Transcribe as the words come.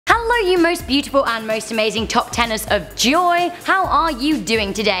Hello you most beautiful and most amazing top 10ers of joy, how are you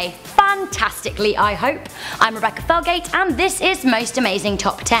doing today? Fantastically, I hope. I'm Rebecca Felgate and this is Most Amazing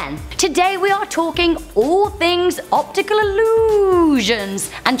Top 10. Today we are talking all things optical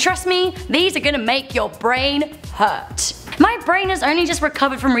illusions, and trust me, these are gonna make your brain hurt. My brain has only just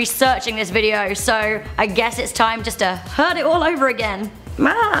recovered from researching this video, so I guess it's time just to hurt it all over again.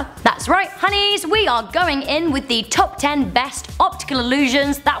 That's right, honeys, we are going in with the top 10 best optical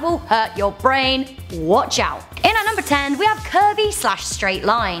illusions that will hurt your brain. Watch out. In at number 10, we have curvy/straight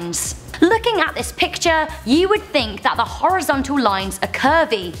lines. Looking at this picture, you would think that the horizontal lines are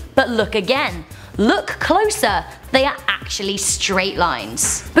curvy, but look again. Look closer, they are actually straight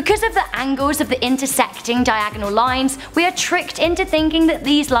lines. Because of the angles of the intersecting diagonal lines, we are tricked into thinking that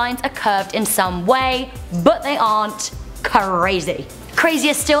these lines are curved in some way, but they aren't. Crazy.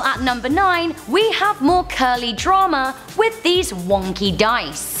 Crazier still at number 9, we have more curly drama with these wonky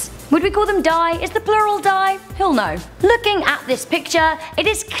dice. Would we call them die? Is the plural die? Who'll know. Looking at this picture, it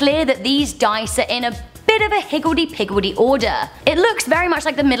is clear that these dice are in a bit of a higgledy-piggledy order. It looks very much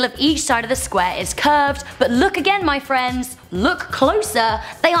like the middle of each side of the square is curved, but look again my friends, look closer,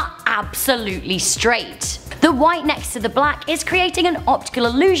 they are absolutely straight. The white next to the black is creating an optical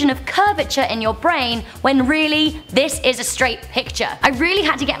illusion of curvature in your brain when really this is a straight picture. I really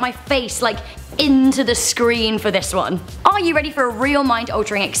had to get my face like into the screen for this one. Are you ready for a real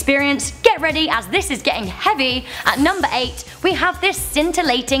mind-altering experience? Get ready as this is getting heavy. At number 8, we have this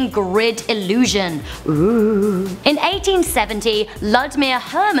scintillating grid illusion. Ooh. In 1870, Ludmir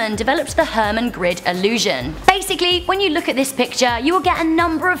Hermann developed the Hermann grid illusion. Basically, when you look at this picture, you will get a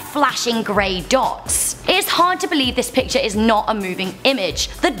number of flashing grey dots. It is hard to believe this picture is not a moving image.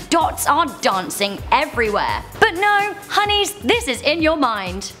 The dots are dancing everywhere. But no, honeys, this is in your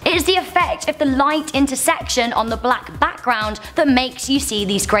mind. It is the effect of the light intersection on the black background that makes you see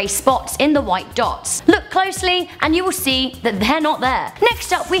these grey spots in the white dots. Look closely and you will see that they're not there.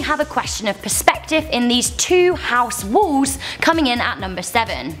 Next up we have a question of perspective in these two house walls coming in at number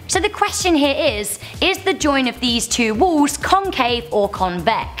 7. So the question here is the join of these two walls concave or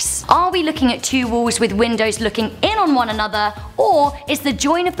convex? Are we looking at two walls with windows looking in on one another, or is the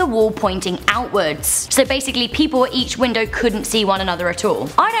join of the wall pointing outwards? So basically people at each window couldn't see one another at all.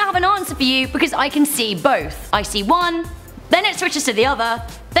 I don't have an answer for you because I can see both. I see one, then it switches to the other,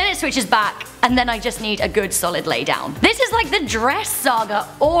 then it switches back, and then I just need a good solid lay down. This is like the dress saga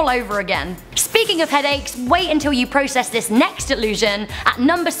all over again. Speaking of headaches, wait until you process this next illusion. At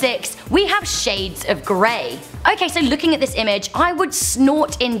number 6, we have shades of grey. Okay, so looking at this image, I would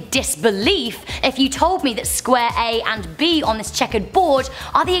snort in disbelief if you told me that square A and B on this checkered board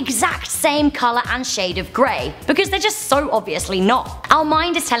are the exact same colour and shade of grey, because they're just so obviously not. Our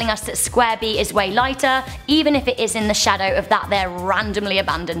mind is telling us that square B is way lighter, even if it is in the shadow of that there randomly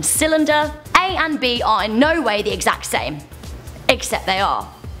abandoned cylinder. A and B are in no way the exact same. Except they are.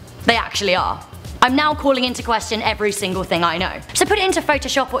 They actually are. I'm now calling into question every single thing I know. So put it into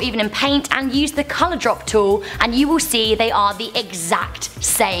Photoshop or even in Paint and use the color drop tool and you will see they are the exact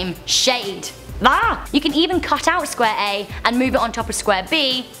same shade. You can even cut out square A and move it on top of square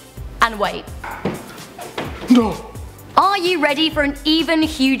B and wait. No. Are you ready for an even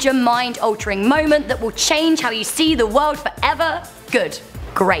huger mind-altering moment that will change how you see the world forever? Good.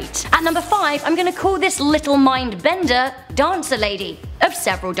 Great. At number 5, I'm gonna call this little mind bender Dancer Lady of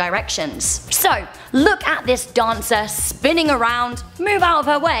several directions. So, look at this dancer spinning around, move out of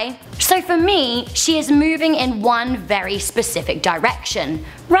her way. So for me, she is moving in one very specific direction.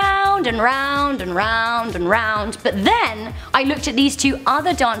 Round and round and round and round. But then, I looked at these two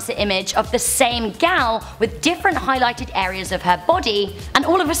other dancer images of the same gal with different highlighted areas of her body, and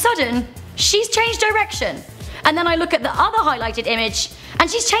all of a sudden, she's changed direction. And then I look at the other highlighted image and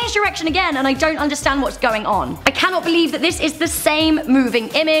she's changed direction again and I don't understand what's going on. I cannot believe that this is the same moving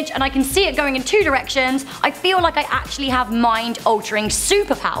image and I can see it going in two directions. I feel like I actually have mind-altering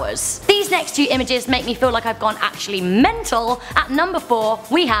superpowers. These next two images make me feel like I've gone actually mental. At number 4,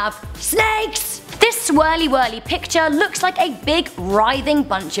 we have snakes! This swirly whirly picture looks like a big writhing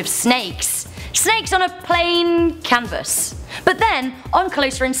bunch of snakes. Snakes on a plain canvas. But then, on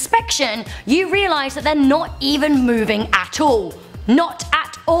closer inspection, you realise that they're not even moving at all. Not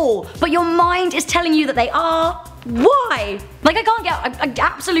at all. But your mind is telling you that they are. Why? Like I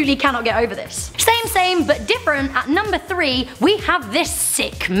absolutely cannot get over this. Same but different. At number 3, we have this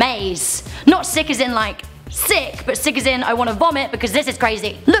sick maze. Not sick as in like sick, but sick as in I want to vomit because this is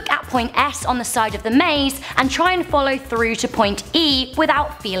crazy. Look at point S on the side of the maze and try and follow through to point E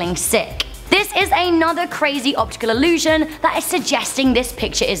without feeling sick. This is another crazy optical illusion that is suggesting this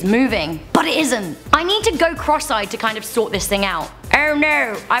picture is moving, but it isn't. I need to go cross-eyed to kind of sort this thing out. Oh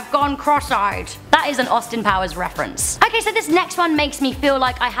no, I've gone cross-eyed. That is an Austin Powers reference. Okay, so this next one makes me feel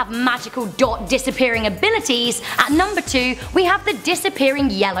like I have magical dot disappearing abilities. At number 2, we have the disappearing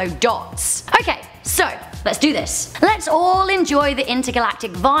yellow dots. Okay, so let's do this. Let's all enjoy the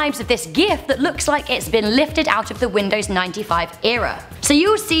intergalactic vibes of this GIF that looks like it's been lifted out of the Windows 95 era. So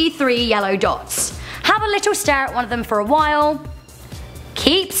you'll see 3 yellow dots. Have a little stare at one of them for a while.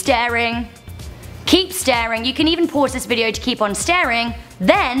 Keep staring. Keep staring. You can even pause this video to keep on staring.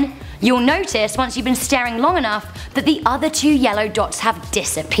 Then you'll notice, once you've been staring long enough, that the other 2 yellow dots have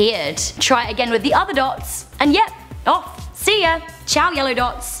disappeared. Try it again with the other dots, and yep, off. See ya. Ciao, yellow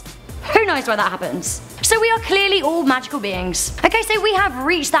dots. Who knows why that happens? So we are clearly all magical beings. Okay, so we have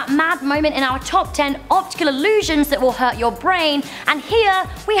reached that mad moment in our top 10 optical illusions that will hurt your brain, and here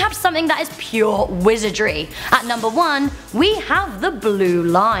we have something that is pure wizardry. At number 1, we have the blue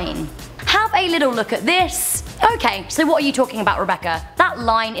line. Have a little look at this. Okay, so what are you talking about, Rebecca? That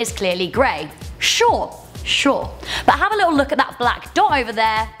line is clearly grey. Sure. But have a little look at that black dot over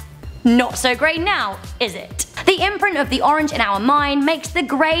there. Not so grey now, is it? The imprint of the orange in our mind makes the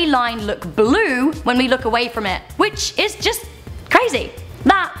grey line look blue when we look away from it, which is just crazy.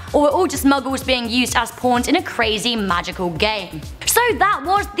 That, or we're all just muggles being used as pawns in a crazy magical game. So that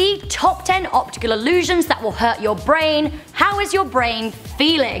was the top 10 optical illusions that will hurt your brain. How is your brain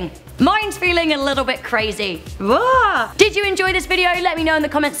feeling? Mine's feeling a little bit crazy. Whoa. Did you enjoy this video? Let me know in the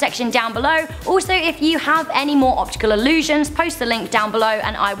comments section down below. Also, if you have any more optical illusions, post the link down below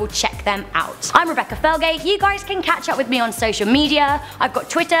and I will check them out. I'm Rebecca Felgate. You guys can catch up with me on social media. I've got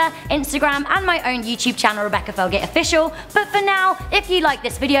Twitter, Instagram, and my own YouTube channel, Rebecca Felgate Official. But for now, if you like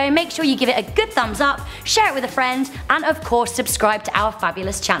this video, make sure you give it a good thumbs up, share it with a friend, and of course subscribe to our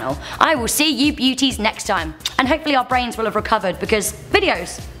fabulous channel. I will see you beauties next time. And hopefully our brains will have recovered because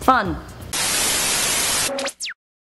videos, fun.